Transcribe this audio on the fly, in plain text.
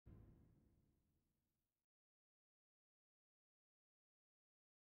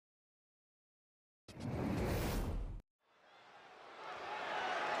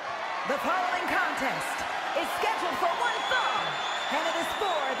The following contest is scheduled for one fall, and it is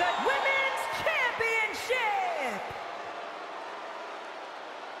for the Women's Championship.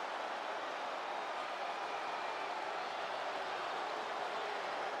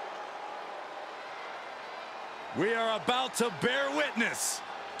 We are about to bear witness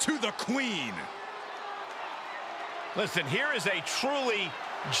to the Queen. Listen, here is a truly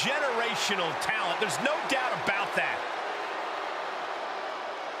generational talent. There's no doubt about that.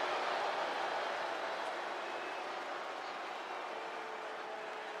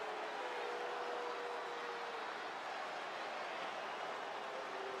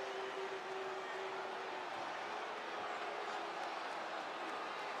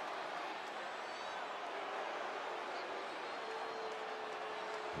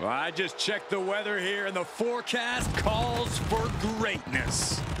 Well, I just checked the weather here, and the forecast calls for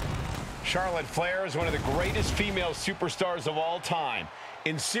greatness. Charlotte Flair is one of the greatest female superstars of all time.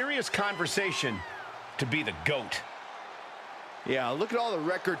 In serious conversation to be the GOAT. Yeah, look at all the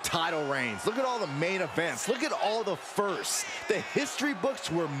record title reigns. Look at all the main events. Look at all the firsts. The history books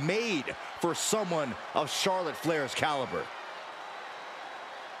were made for someone of Charlotte Flair's caliber.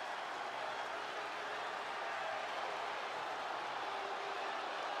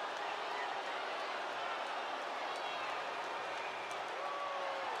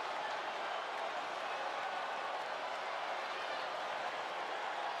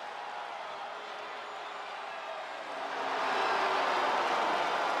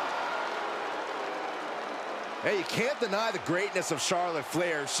 Hey, you can't deny the greatness of Charlotte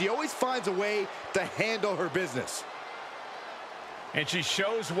Flair. She always finds a way to handle her business. And she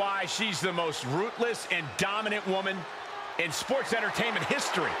shows why she's the most ruthless and dominant woman in sports entertainment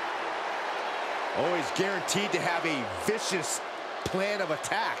history. Always guaranteed to have a vicious plan of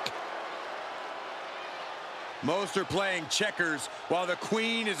attack. Most are playing checkers, while the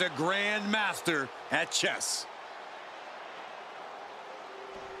Queen is a grand master at chess.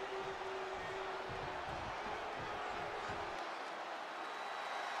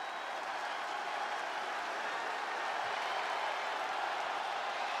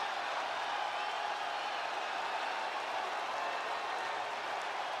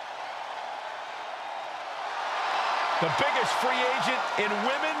 The biggest free agent in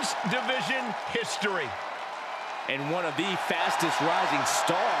women's division history. And one of the fastest rising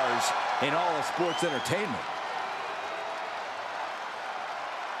stars in all of sports entertainment.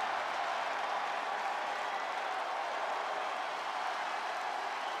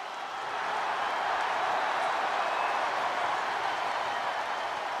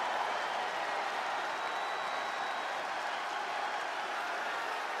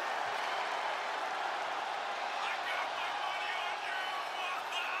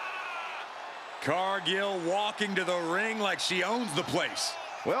 Cargill walking to the ring like she owns the place.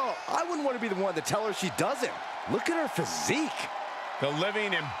 Well, I wouldn't want to be the one to tell her she doesn't. Look at her physique. The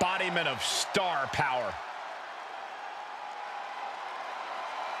living embodiment of star power.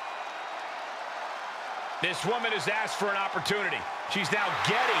 This woman has asked for an opportunity. She's now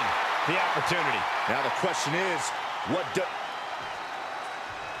getting the opportunity. Now the question is, what do...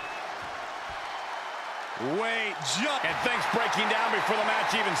 Wait, jump. And things breaking down before the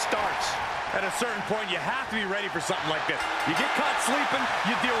match even starts. At a certain point, you have to be ready for something like this. You get caught sleeping,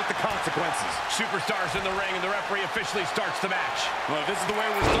 you deal with the consequences. Superstars in the ring, and the referee officially starts the match. Well, if this is the way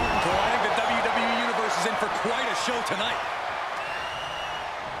we're starting, Cole, I think the WWE Universe is in for quite a show tonight.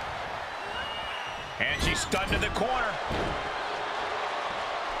 And she's stunned in the corner.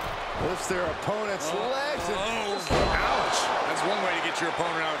 Lifts their opponent's legs. And... Ouch. That's one way to get your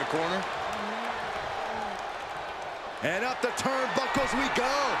opponent out of the corner. And up the turnbuckles we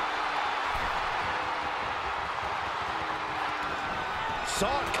go.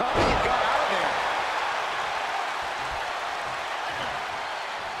 Saw it coming and got out of there.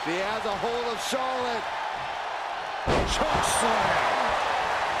 She has a hold of Charlotte. Choke slam.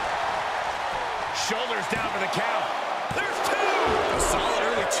 Shoulders down for the count. There's two. A solid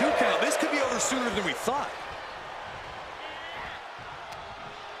early 2 count. This could be over sooner than we thought.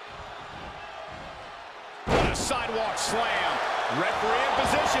 What a sidewalk slam. Referee in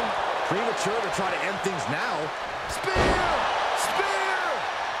position. Premature to try to end things now. Spear!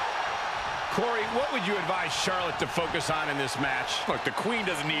 Corey, what would you advise Charlotte to focus on in this match? Look, the Queen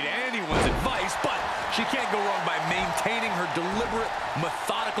doesn't need anyone's advice, but she can't go wrong by maintaining her deliberate,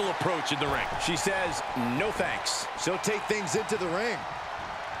 methodical approach in the ring. She says, no thanks. She'll take things into the ring.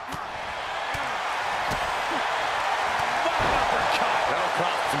 Uppercut. That'll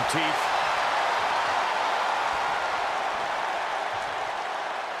cost some teeth.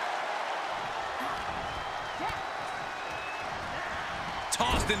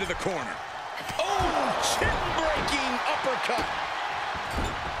 Tossed into the corner. Oh, chin-breaking uppercut.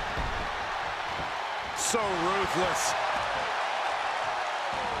 So ruthless.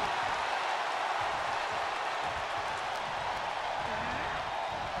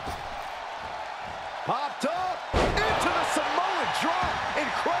 Popped up into the Samoan drop.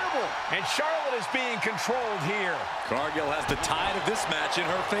 Incredible. And Charlotte is being controlled here. Cargill has the tide of this match in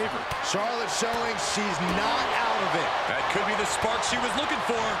her favor. Charlotte showing she's not out of it. That could be the spark she was looking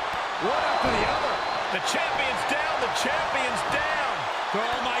for. One after the other. The champion's down. The champion's down.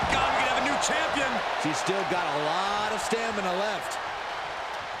 Oh, my God, we can have a new champion. She's still got a lot of stamina left.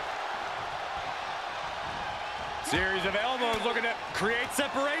 Series of elbows looking to create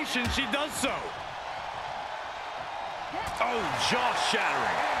separation. She does so. Oh,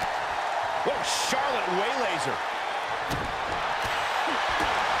 jaw-shattering. Whoa, Charlotte waylays her.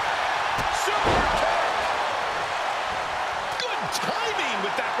 Super kick. Good timing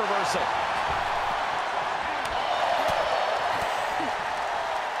with that reversal.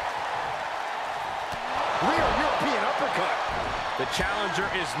 Real European uppercut. The challenger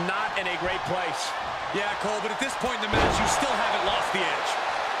is not in a great place. Yeah, Cole, but at this point in the match, you still haven't lost the edge.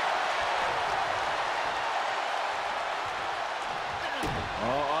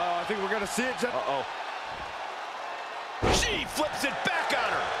 I think we're going to see it. Uh-oh. She flips it back on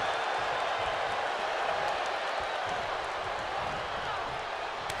her.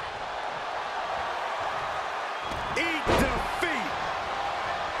 Eat defeat.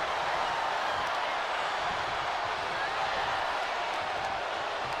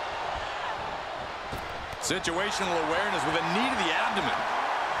 Situational awareness with a knee to the abdomen.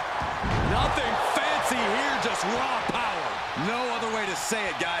 Nothing fancy here, just raw power. No other way to say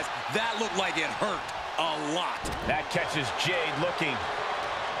it, guys. That looked like it hurt a lot. That catches Jade looking.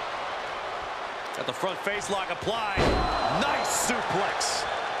 Got the front face lock applied. Nice suplex.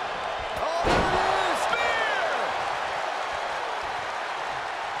 Oh, there it is. Spear.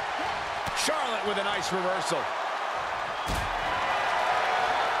 Charlotte with a nice reversal.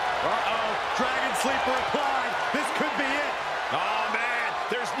 Uh-oh, Dragon Sleeper applied. This could be it. Oh, man,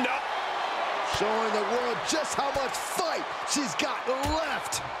 there's no... Showing the world just how much fight she's got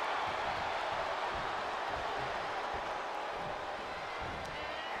left.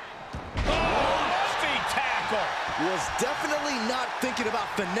 Feet tackle. Was definitely not thinking about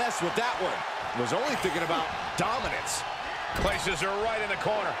finesse with that one. Was only thinking about dominance. Places her right in the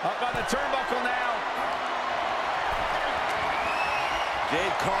corner. Up on the turnbuckle now.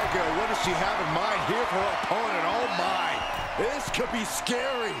 Jade Cargill, what does she have in mind here for her opponent? Oh, my. This could be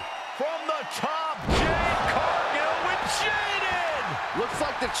scary. From the top, Jade Cargill with Jaded. Looks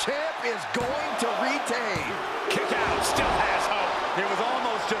like the champ is going to retain. Kick out, still has hope. It was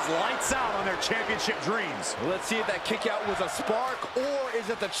almost just lights out on their championship dreams. Let's see if that kick out was a spark, or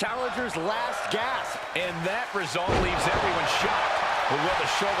is it the challenger's last gasp? And that result leaves everyone shocked. But will the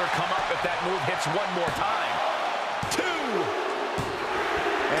shoulder come up if that move hits one more time? 2.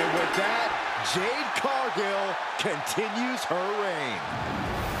 And with that, Jade Cargill continues her reign.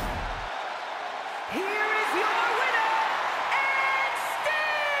 Here is your winner, and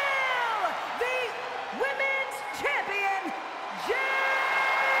still the Women's Champion,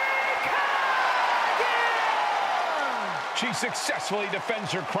 Jade Cargill! She successfully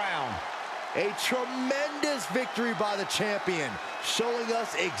defends her crown. A tremendous victory by the champion, showing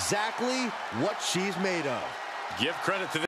us exactly what she's made of. Give credit to